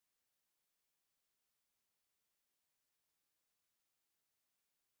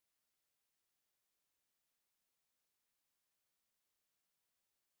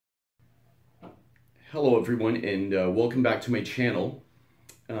Hello everyone, and welcome back to my channel.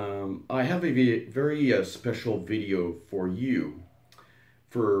 I have a very special video for you,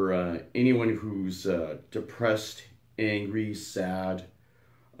 for anyone who's depressed, angry, sad,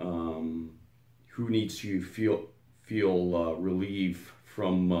 who needs to feel relief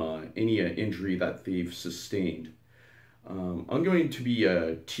from any injury that they've sustained. I'm going to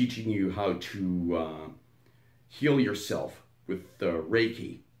be teaching you how to heal yourself with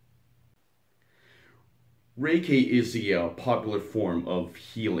Reiki. Reiki is a popular form of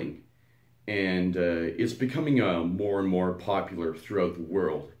healing, and it's becoming more and more popular throughout the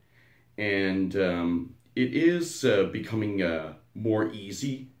world. And it is becoming more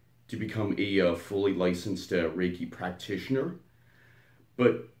easy to become a fully licensed Reiki practitioner,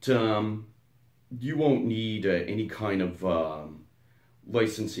 but you won't need any kind of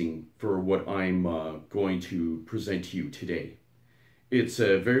licensing for what I'm going to present to you today. It's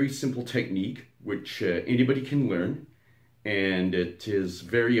a very simple technique which anybody can learn, and it is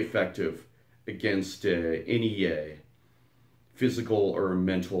very effective against any physical or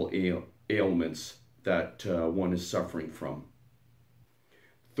mental ailments that one is suffering from.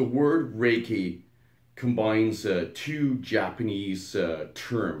 The word Reiki combines two Japanese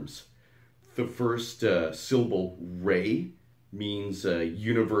terms. The first syllable, rei, means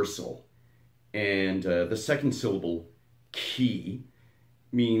universal, and the second syllable, ki,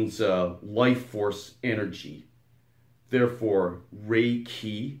 means life force energy. Therefore,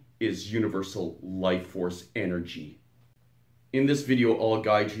 Reiki is universal life force energy. In this video, I'll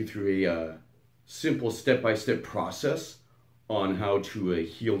guide you through a simple step-by-step process on how to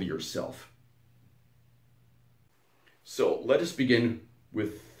heal yourself. So let us begin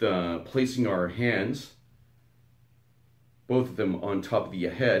with placing our hands, both of them on top of the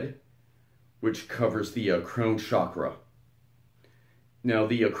head, which covers the crown chakra. Now,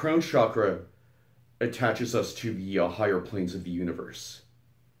 the crown chakra attaches us to the higher planes of the universe.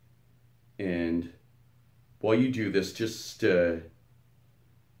 And while you do this, just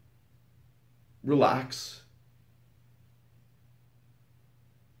relax.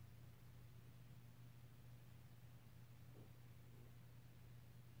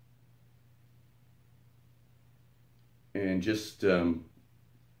 And just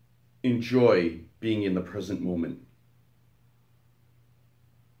enjoy being in the present moment.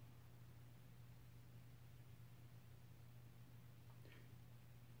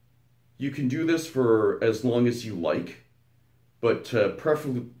 You can do this for as long as you like, but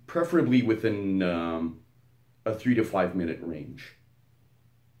preferably within a 3 to 5 minute range.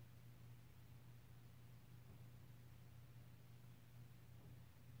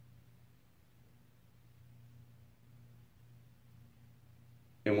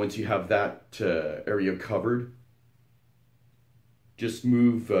 And once you have that area covered, just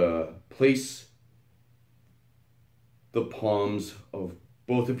place the palms of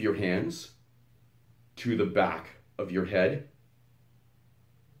both of your hands to the back of your head.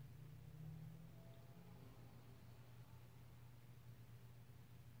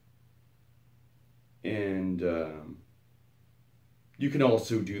 And you can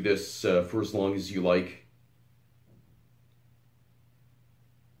also do this for as long as you like.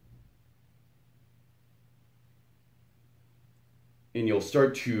 And you'll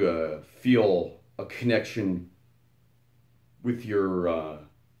start to feel a connection with your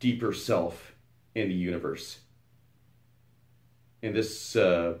deeper self in the universe. And this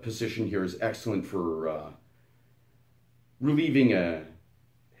position here is excellent for relieving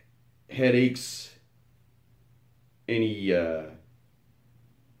headaches, any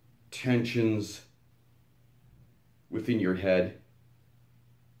tensions within your head.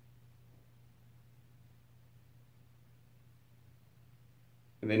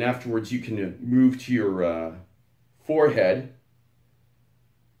 And then afterwards you can move to your forehead.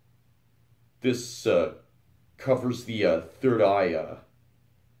 This covers the third eye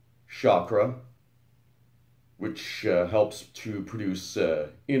chakra, which helps to produce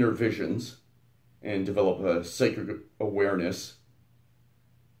inner visions and develop a psychic awareness.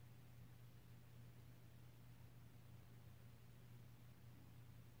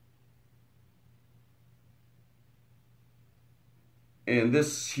 And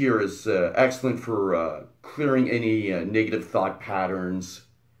this here is excellent for clearing any negative thought patterns,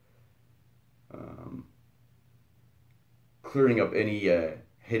 clearing up any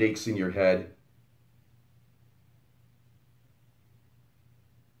headaches in your head.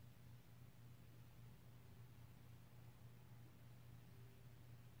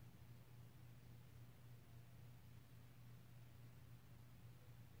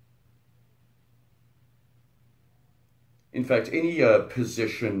 In fact, any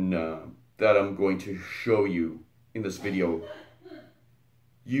position that I'm going to show you in this video,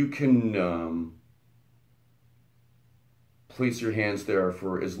 you can place your hands there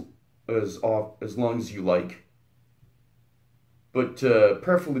for as long as you like, but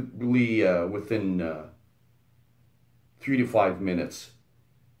preferably within 3 to 5 minutes.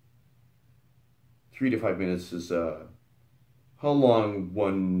 3 to 5 minutes is how long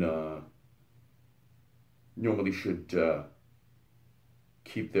one normally should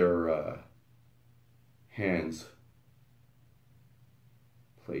keep their hands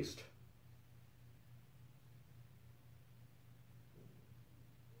placed.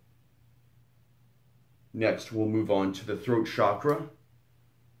 Next, we'll move on to the throat chakra,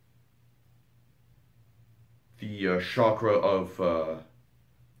 the chakra of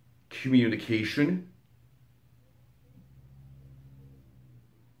communication.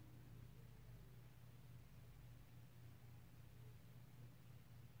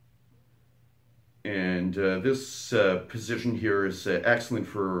 And this position here is excellent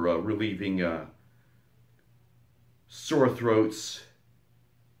for relieving sore throats,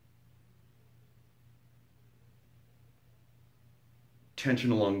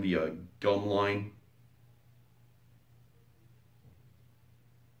 tension along the gum line,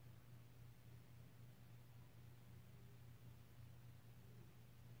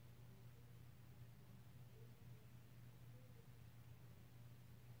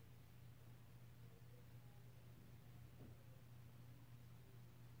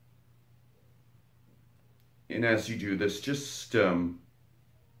 and as you do this, just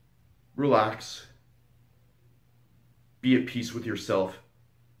relax, be at peace with yourself.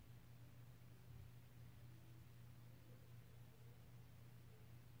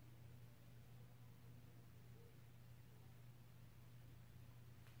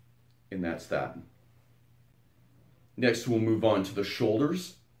 And that's that. Next, we'll move on to the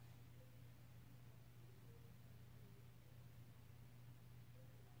shoulders.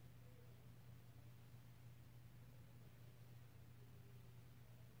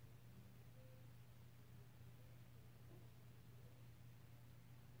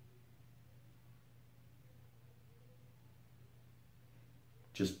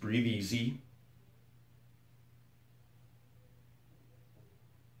 Just breathe easy.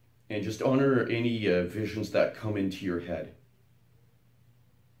 And just honor any visions that come into your head.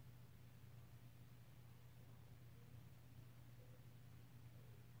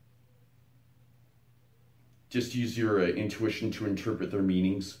 Just use your intuition to interpret their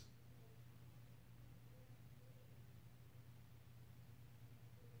meanings.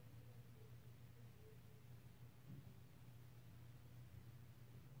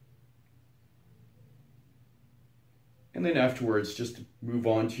 And then afterwards, just move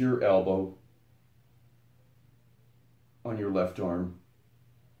on to your elbow on your left arm.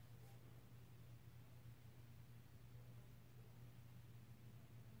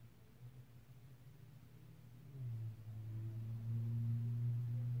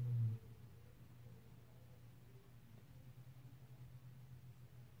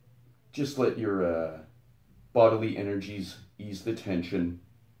 Just let your bodily energies ease the tension.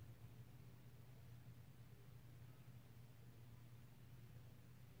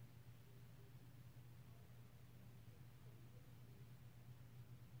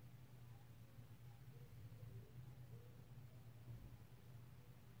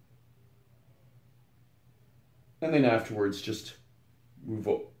 And then afterwards, just move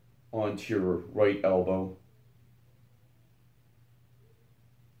on to your right elbow.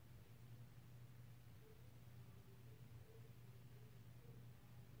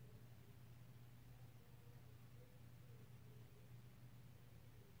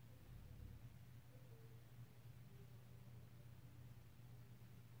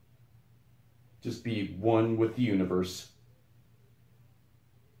 Just be one with the universe.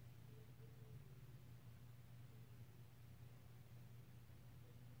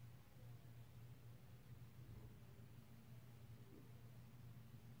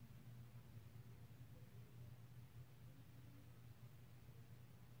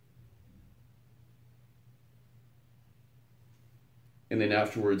 And then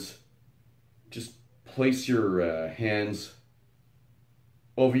afterwards, just place your hands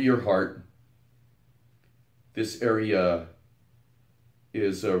over your heart. This area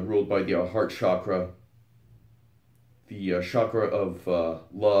is ruled by the heart chakra, the chakra of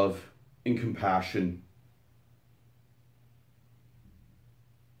love and compassion.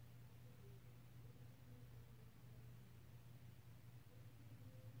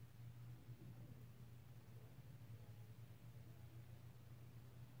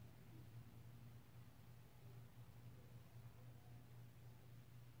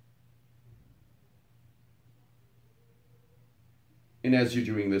 And as you're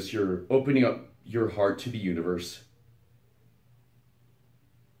doing this, you're opening up your heart to the universe.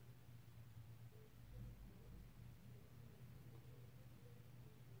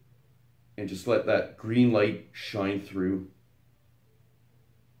 And just let that green light shine through.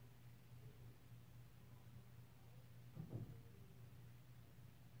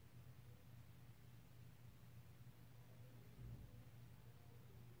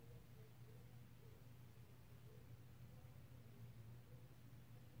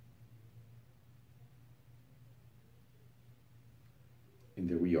 And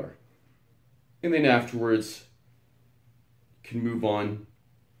there we are. And then afterwards, you can move on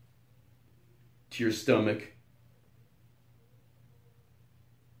to your stomach,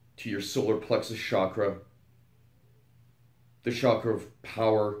 to your solar plexus chakra, the chakra of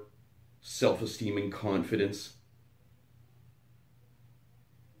power, self-esteem, and confidence.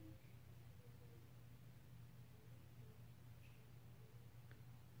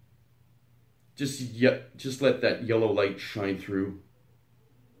 Just let that yellow light shine through.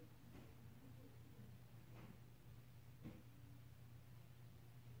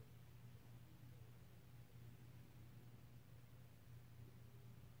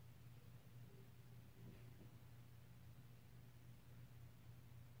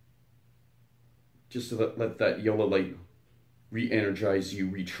 Just to let that yellow light re-energize you,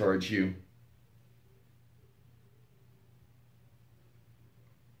 recharge you.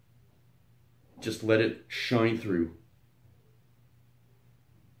 Just let it shine through.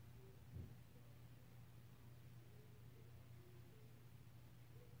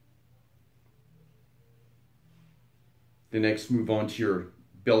 Then next, move on to your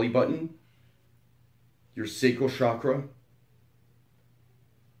belly button, your sacral chakra,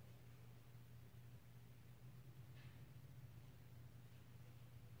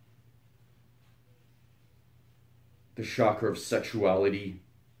 the chakra of sexuality,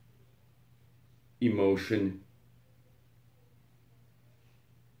 emotion,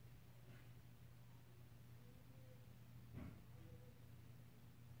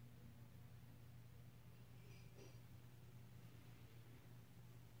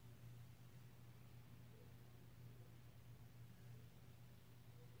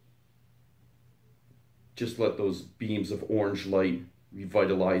 just let those beams of orange light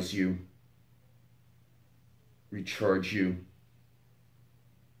revitalize you, recharge you.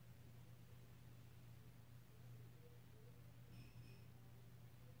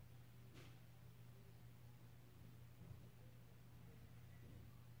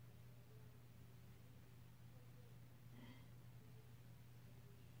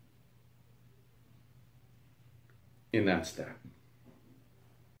 And that's that.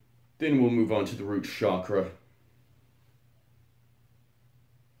 Then we'll move on to the root chakra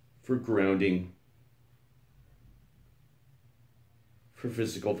for grounding, for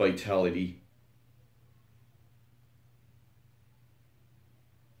physical vitality,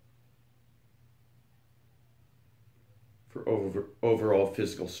 for overall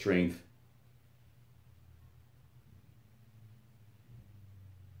physical strength.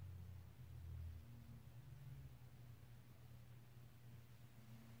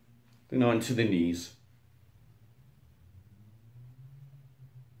 Then on to the knees.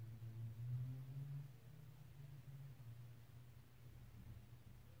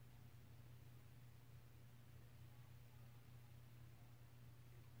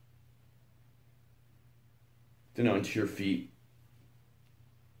 Then onto your feet.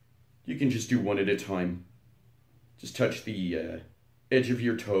 You can just do one at a time. Just touch the edge of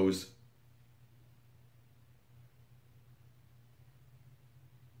your toes.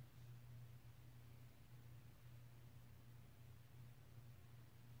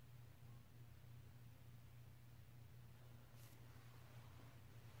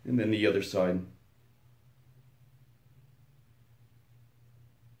 And then the other side.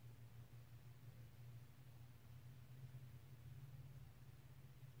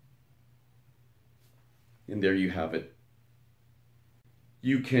 And there you have it.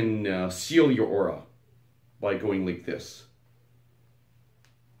 You can seal your aura by going like this.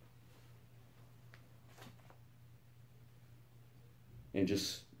 And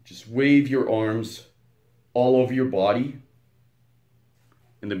just wave your arms all over your body,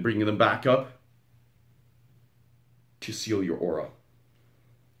 and then bringing them back up to seal your aura.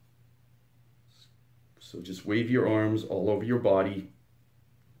 So just wave your arms all over your body,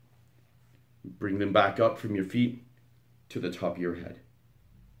 bring them back up from your feet to the top of your head.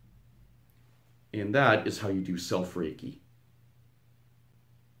 And that is how you do Self-Reiki.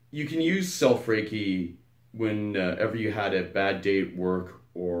 You can use Self-Reiki whenever you had a bad day at work,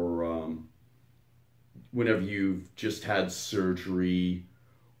 or whenever you've just had surgery,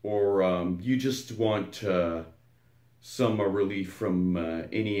 or you just want some relief from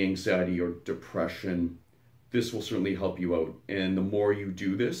any anxiety or depression, this will certainly help you out. And the more you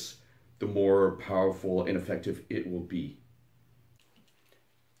do this, the more powerful and effective it will be.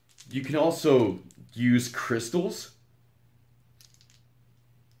 You can also use crystals.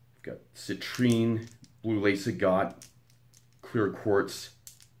 We've got citrine, blue lace agate, clear quartz,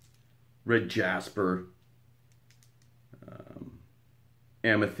 red jasper,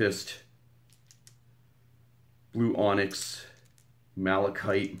 amethyst, blue onyx,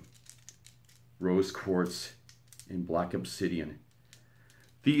 malachite, rose quartz, and black obsidian.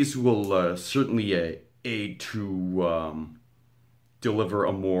 These will certainly aid to deliver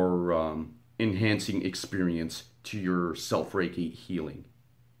a more enhancing experience to your Self-Reiki healing.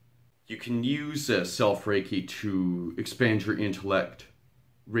 You can use Self-Reiki to expand your intellect,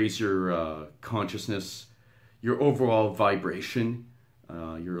 raise your consciousness, your overall vibration,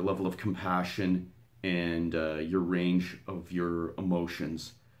 your level of compassion, and your range of your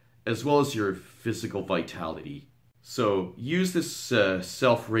emotions, as well as your physical vitality. So use this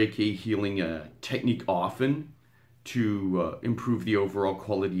Self-Reiki healing technique often to improve the overall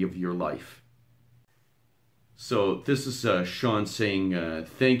quality of your life. So this is Sean saying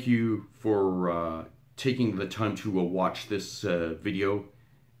thank you for taking the time to watch this video,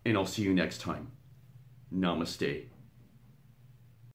 and I'll see you next time. Namaste.